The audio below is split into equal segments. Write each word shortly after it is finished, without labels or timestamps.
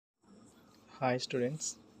Hi students,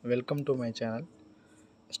 welcome to my channel.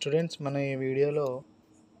 Students, మన ఈ వీడియోలో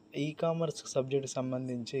ఈకామర్స్ సబ్జెక్ట్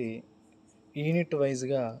సంబంధించి యూనిట్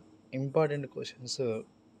వైజ్గా ఇంపార్టెంట్ క్వశ్చన్స్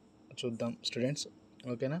చూద్దాం స్టూడెంట్స్.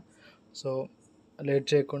 ఓకేనా? సో లేట్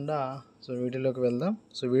చేయకుండా వీడియోలోకి వెళ్దాం.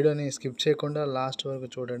 వీడియోని స్కిప్ చేయకుండా లాస్ట్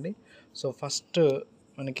వరకు చూడండి.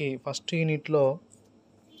 మనకి ఫస్ట్ యూనిట్లో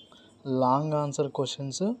లాంగ్ ఆన్సర్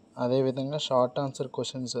క్వశ్చన్స్, అదేవిధంగా షార్ట్ ఆన్సర్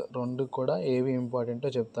క్వశ్చన్స్ రెండు కూడా ఏవి ఇంపార్టెంటో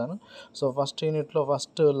చెప్తాను. ఫస్ట్ యూనిట్లో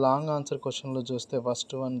ఫస్ట్ లాంగ్ ఆన్సర్ క్వశ్చన్లో చూస్తే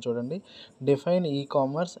ఫస్ట్ వన్ చూడండి. Define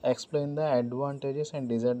ecommerce, explain the advantages and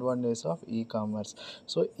disadvantages of ecommerce.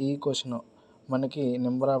 ఈ క్వశ్చన్ మనకి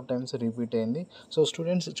నెంబర్ ఆఫ్ టైమ్స్ రిపీట్ అయింది.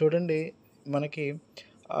 స్టూడెంట్స్ చూడండి, మనకి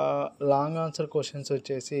లాంగ్ ఆన్సర్ క్వశ్చన్స్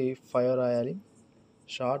వచ్చేసి 5 రాయాలి,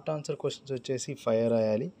 షార్ట్ ఆన్సర్ క్వశ్చన్స్ వచ్చేసి 5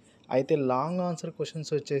 రాయాలి. అయితే లాంగ్ ఆన్సర్ క్వశ్చన్స్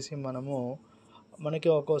వచ్చేసి మనకి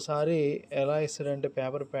ఒక్కోసారి ఎలా ఇస్తాడంటే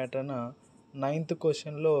పేపర్ ప్యాటర్న్ 9th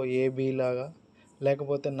క్వశ్చన్లో ఏబీ లాగా,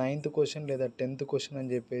 లేకపోతే 9th క్వశ్చన్ లేదా 10th క్వశ్చన్ అని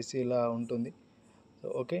చెప్పేసి ఇలా ఉంటుంది.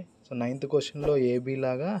 ఓకే, 9th క్వశ్చన్లో ఏబీ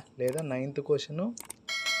లాగా, లేదా 9th క్వశ్చను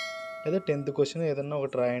లేదా 10th క్వశ్చన్ ఏదన్నా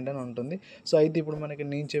ఒకటి రాయండి అని ఉంటుంది. అయితే ఇప్పుడు మనకి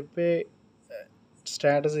నేను చెప్పే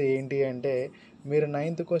స్ట్రాటజీ ఏంటి అంటే, మీరు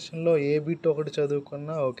 9th క్వశ్చన్లో ఏ బిట్ ఒకటి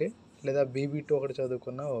చదువుకున్నా ఓకే, లేదా బీ బిట్ ఒకటి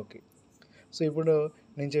చదువుకున్నా ఓకే. ఇప్పుడు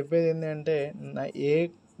నేను చెప్పేది ఏంటంటే, ఏ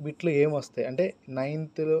బిట్లు ఏమొస్తాయి అంటే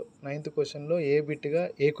 9th క్వశ్చన్లో ఏ బిట్గా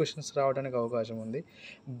ఏ క్వశ్చన్స్ రావడానికి అవకాశం ఉంది,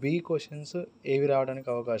 బి క్వశ్చన్స్ ఏవి రావడానికి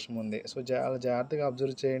అవకాశం ఉంది. చాలా జాగ్రత్తగా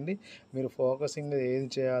అబ్జర్వ్ చేయండి. మీరు ఫోకసింగ్ ఏది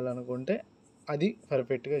చేయాలనుకుంటే అది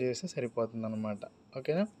పర్ఫెక్ట్గా చేస్తే సరిపోతుంది అన్నమాట.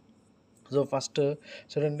 ఓకేనా? ఫస్ట్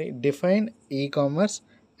చూడండి, define ecommerce,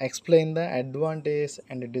 explain the advantages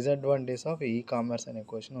and disadvantages of ecommerce అనే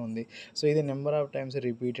క్వశ్చన్ ఉంది. ఇది నెంబర్ ఆఫ్ టైమ్స్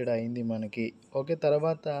రిపీటెడ్ అయింది మనకి. ఓకే,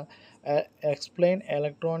 తర్వాత explain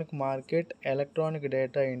electronic market, electronic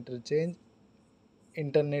data interchange,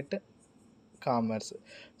 internet commerce.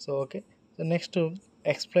 Okay, next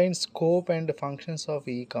explain scope and functions of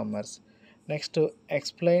ecommerce. Next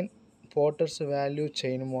explain porters value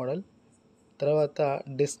chain model. తర్వాత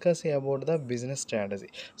discuss about the business strategy.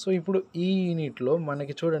 ఇప్పుడు ఈ యూనిట్లో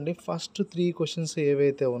మనకి చూడండి, first 3 questions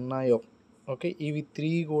ఏవైతే ఉన్నాయో, ఓకే, ఇవి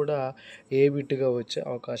 3 కూడా ఏ బిట్గా వచ్చే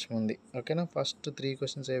అవకాశం ఉంది. ఓకేనా? ఫస్ట్ 3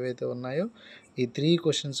 క్వశ్చన్స్ ఏవైతే ఉన్నాయో ఈ 3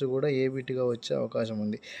 క్వశ్చన్స్ కూడా ఏ బిట్గా వచ్చే అవకాశం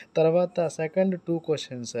ఉంది. తర్వాత second 2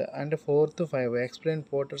 questions and fourth 5 explain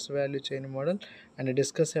porters value chain model and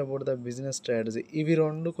discuss about the business strategy. ఇవి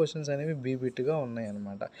 2 క్వశ్చన్స్ అనేవి బీ బిట్గా ఉన్నాయి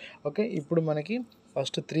అన్నమాట. ఓకే, ఇప్పుడు మనకి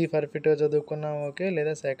ఫస్ట్ 3 పర్ఫెక్ట్గా చదువుకున్నాం ఓకే,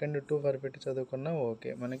 లేదా సెకండ్ 2 పర్ఫెక్ట్ చదువుకున్నాం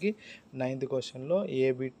ఓకే. మనకి 9th క్వశ్చన్లో ఏ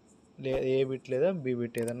బిట్ లేదా బి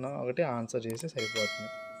బిట్ ఏదన్నా ఒకటి ఆన్సర్ చేస్తే సరిపోతుంది.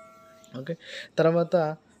 ఓకే, తర్వాత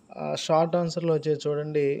షార్ట్ ఆన్సర్లో వచ్చేది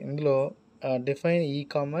చూడండి, ఇందులో డిఫైన్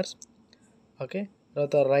ఈకామర్స్, ఓకే,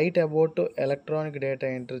 తర్వాత write about electronic data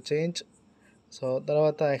interchange,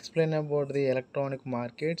 తర్వాత explain about the electronic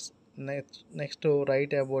markets, next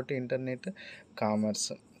write about internet commerce.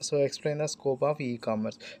 Explain the scope of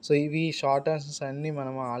ecommerce. ఇవి షార్ట్ ఆన్సర్స్ అన్నీ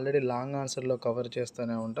మనం ఆల్రెడీ లాంగ్ ఆన్సర్లో కవర్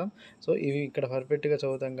చేస్తూనే ఉంటాం. ఇవి ఇక్కడ పర్ఫెక్ట్గా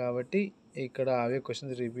చదువుతాం కాబట్టి ఇక్కడ అవే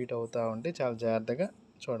క్వశ్చన్స్ రిపీట్ అవుతూ ఉంటే చాలా జాగ్రత్తగా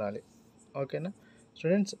చూడాలి. ఓకేనా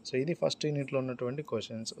స్టూడెంట్స్? ఇది ఫస్ట్ యూనిట్లో ఉన్నటువంటి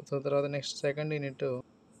క్వశ్చన్స్. తర్వాత నెక్స్ట్ సెకండ్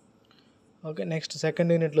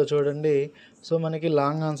యూనిట్లో చూడండి. మనకి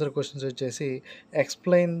లాంగ్ ఆన్సర్ క్వశ్చన్స్ వచ్చేసి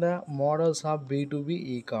explain the models of బీ2బీ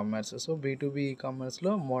ecommerce. బీ2బీ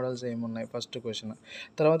ఈకామర్స్లో models ఏమున్నాయి ఫస్ట్ క్వశ్చన్.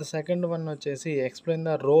 తర్వాత సెకండ్ వన్ వచ్చేసి explain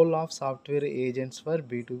the role of software agents for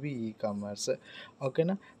బీ2బీ ecommerce.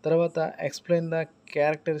 ఓకేనా? తర్వాత explain the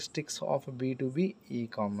characteristics of బీ2బీ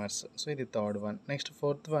ecommerce. ఇది third one. Next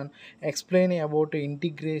fourth one explain about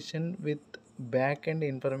integration with back and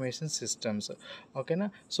information systems. ఓకేనా?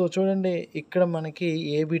 చూడండి, ఇక్కడ మనకి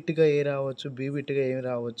ఏ బిట్గా ఏ రావచ్చు, బి బిట్గా ఏమి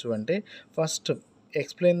రావచ్చు అంటే, first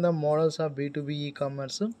explain the models of బీ2బీ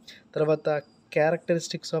ecommerce, తర్వాత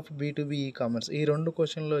క్యారెక్టరిస్టిక్స్ ఆఫ్ బీ2బీ ఈకామర్స్. ఈ 2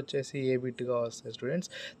 క్వశ్చన్లు వచ్చేసి ఏ బిట్గా వస్తాయి స్టూడెంట్స్.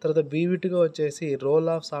 తర్వాత బి బిట్గా వచ్చేసి role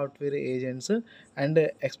of software agents and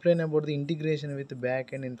explain about the integration with back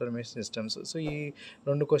and information systems. ఈ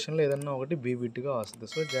 2 క్వశ్చన్లు ఏదన్నా ఒకటి బీ బిట్గా వస్తుంది.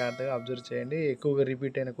 జాగ్రత్తగా అబ్జర్వ్ చేయండి. ఎక్కువగా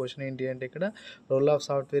రిపీట్ అయిన క్వశ్చన్ ఏంటి అంటే ఇక్కడ role of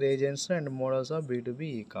software agents and models of బీ2బీ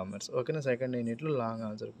ecommerce. ఓకేనా? సెకండ్ యూనిట్లో లాంగ్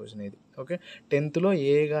ఆన్సర్ క్వశ్చన్ ఇది. ఓకే, 10thలో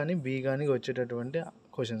ఏ కానీ బి కానీ వచ్చేటటువంటి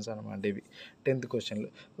క్వశ్చన్స్ అనమాట ఇవి 10th క్వశ్చన్లు.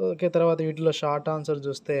 ఓకే, తర్వాత వీటిలో షార్ట్ ఆన్సర్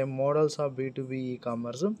చూస్తే models of బీ2బీ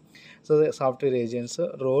ecommerce, software agents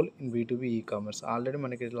role in బీ2బీ ecommerce. Already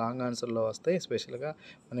మనకి లాంగ్ ఆన్సర్లో వస్తాయి. స్పెషల్గా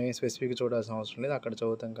మనం ఏం స్పెసిఫిక్గా చూడాల్సిన అవసరం లేదు, అక్కడ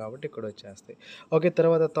చదువుతాం కాబట్టి ఇక్కడ వచ్చేస్తాయి. ఓకే,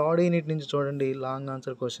 తర్వాత థర్డ్ యూనిట్ నుంచి చూడండి long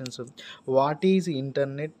answer questions. What is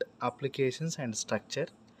internet applications and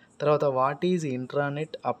structure. తర్వాత what is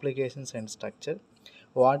intranet applications and structure.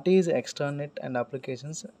 What is ఎక్స్ట్రానెట్ and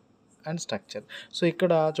applications and structure. So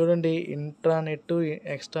ఇక్కడ చూడండి ఇంట్రానెట్,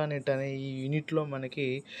 ఎక్స్ట్రానెట్ అనే ఈ యూనిట్లో మనకి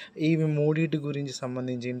ఇవి మూడిటి గురించి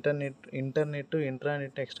సంబంధించి ఇంటర్నెట్,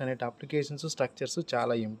 ఇంట్రానెట్, ఎక్స్ట్రానెట్ అప్లికేషన్స్, స్ట్రక్చర్స్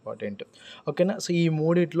చాలా ఇంపార్టెంట్. ఓకేనా. సో ఈ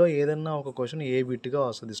మూడిట్లో ఏదన్నా ఒక క్వశ్చన్ ఏ బిట్గా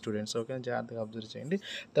వస్తుంది స్టూడెంట్స్. ఓకేనా, జాగ్రత్తగా అబ్జర్వ్ చేయండి.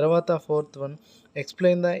 తర్వాత fourth one,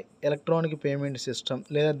 explain the electronic payment system,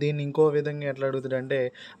 లేదా దీన్ని ఇంకో విధంగా ఎట్లా అడుగుతాడంటే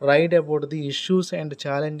write about the issues and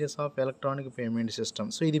challenges of electronic payment system.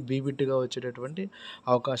 So ఇది బీబిట్గా వచ్చేటటువంటి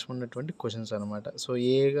అవకాశం ఉన్నటువంటి క్వశ్చన్స్ అనమాట. So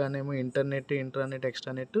ఏగానేమో internet, intranet,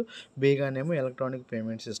 ఎక్స్ట్రానెట్, బీగానేమో electronic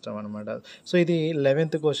payment system అనమాట. సో ఇది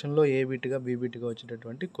 11th క్వశ్చన్లో ఏ బిట్గా బీబిట్గా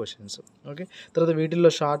వచ్చేటటువంటి క్వశ్చన్స్. ఓకే. తర్వాత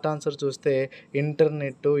వీటిల్లో షార్ట్ ఆన్సర్ చూస్తే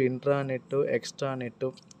ఇంటర్నెట్, ఇంట్రానెట్, ఎక్స్ట్రానెట్.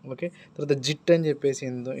 ఓకే. తర్వాత జిట్ అని చెప్పేసి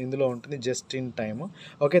ఇందులో ఉంటుంది, జస్ట్ ఇన్ టైమ్.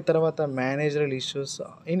 ఓకే. తర్వాత managerial issues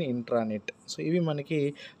in intranet. So ఇవి మనకి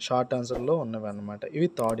షార్ట్ ఆన్సర్లో ఉన్నవి అనమాట. ఇవి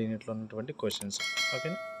థర్డ్ యూనిట్లో ఉన్నటువంటి క్వశ్చన్స్.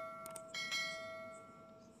 ఓకేనా.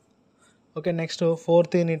 ఓకే. నెక్స్ట్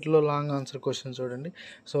ఫోర్త్ యూనిట్లో లాంగ్ ఆన్సర్ క్వశ్చన్ చూడండి.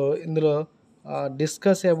 సో ఇందులో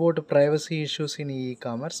discuss about privacy issues in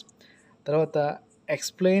commerce. తర్వాత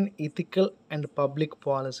explain ethical and public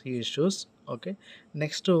policy issues. Okay.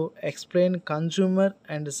 Next explain consumer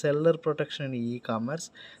and seller protection in commerce.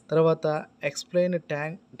 తర్వాత explain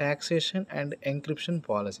taxation and encryption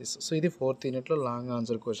policies. So ఇది fourth యూనిట్లో long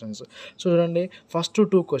answer questions. చూడండి, first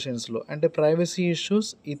 2 క్వశ్చన్స్లో అంటే privacy issues,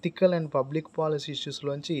 ethical and public policy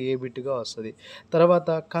ఇష్యూస్లోంచి ఏ బిట్గా వస్తుంది. తర్వాత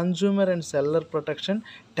consumer and seller protection,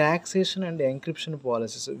 taxation and encryption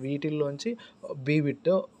policies, వీటిల్లోంచి B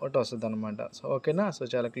bit ఒకటి వస్తుంది అనమాట. సో ఓకేనా. సో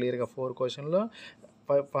చాలా క్లియర్గా 4 క్వశ్చన్లో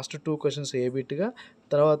ఫస్ట్ 2 క్వశ్చన్స్ ఏ బిట్గా,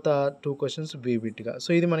 తర్వాత 2 క్వశ్చన్స్ బి బిట్గా. సో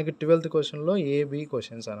ఇది మనకి 12th క్వశ్చన్లో ఏబి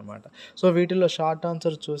క్వశ్చన్స్ అనమాట. సో వీటిల్లో షార్ట్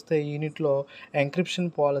ఆన్సర్ చూస్తే యూనిట్లో encryption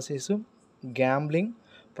policies, gambling,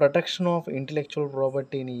 protection of intellectual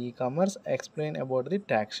property in commerce, explain about the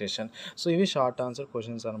taxation. So ఇవి షార్ట్ ఆన్సర్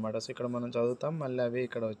క్వశ్చన్స్ అనమాట. సో ఇక్కడ మనం చదువుతాం, మళ్ళీ అవి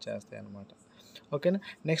ఇక్కడ వచ్చేస్తాయి అనమాట. ఓకేనా.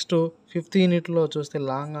 నెక్స్ట్ 5th యూనిట్లో చూస్తే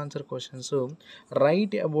long answer questions,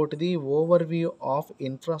 write about the over view of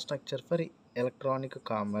infrastructure for electronic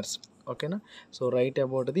commerce. ఓకేనా. So write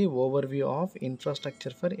about the over view of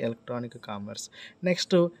infrastructure for electronic commerce.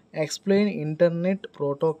 Next explain internet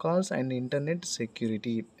protocols and internet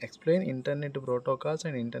security. Explain internet protocols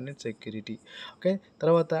and internet security. Okay.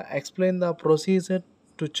 తర్వాత explain the procedure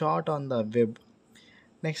to chat on the web.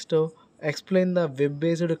 Next explain the web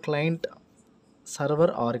based client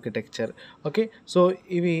server architecture. Okay. So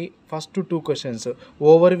ఇవి first 2 questions,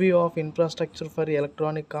 over view of infrastructure for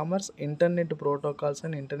electronic commerce, internet protocols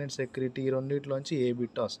and internet security, ఈ రెండింటిలోంచి ఏ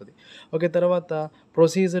bit వస్తుంది. Okay. తర్వాత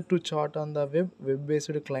procedure to chat on the web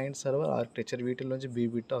based client server architecture, వీటిలోంచి B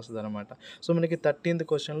bit వస్తుంది అనమాట. So మనకి 13th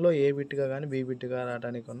క్వశ్చన్లో ఏ బిట్గా కానీ B బిట్గా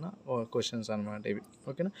రావడానికి ఉన్న క్వశ్చన్స్ అనమాట ఇవి.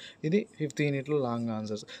 ఓకేనా. ఇది 5th యూనిట్లో లాంగ్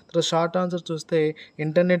ఆన్సర్స్. తర్వాత షార్ట్ ఆన్సర్ చూస్తే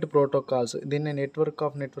ఇంటర్నెట్ ప్రోటోకాల్స్, దీన్ని నెట్వర్క్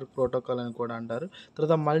ప్రోటోకాల్ అని కూడా అంటారు.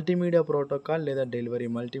 తర్వాత మల్టీమీడియా ప్రోటోకాల్ లేదా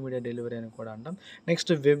మల్టీమీడియా డెలివరీ అని కూడా అంటాం.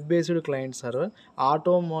 Next web based client server,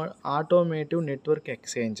 automotive network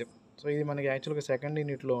exchange. So ఇది మనకి యాక్చువల్గా 2nd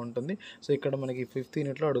యూనిట్లో ఉంటుంది. సో ఇక్కడ మనకి 5th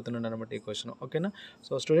యూనిట్లో అడుగుతున్నాడు అనమాట ఈ క్వశ్చన్. ఓకేనా.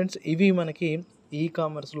 సో స్టూడెంట్స్, ఇవి మనకి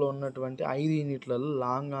కామర్స్లో ఉన్నటువంటి 5 యూనిట్లలో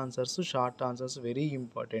long answers, short answers very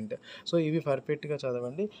important. So ఇవి పర్ఫెక్ట్గా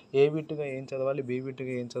చదవండి. ఏ బిట్గా ఏం చదవాలి, బి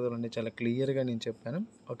బిట్గా ఏం చదవాలంటే చాలా క్లియర్గా నేను చెప్పాను.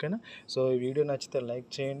 ఓకేనా. సో ఈ వీడియో నచ్చితే లైక్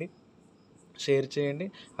చేయండి, షేర్ చేయండి.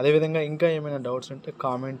 అదేవిధంగా ఇంకా ఏమైనా డౌట్స్ ఉంటే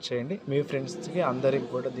కామెంట్ చేయండి. మీ ఫ్రెండ్స్కి అందరికి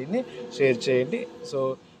కూడా దీన్ని షేర్ చేయండి. సో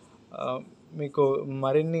మీకు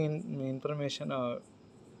మరిన్ని ఇన్ఫర్మేషన్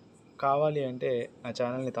కావాలి అంటే నా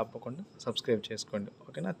ఛానల్ని తప్పకుండా సబ్స్క్రైబ్ చేసుకోండి.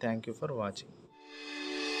 ఓకేనా. Thank you for watching.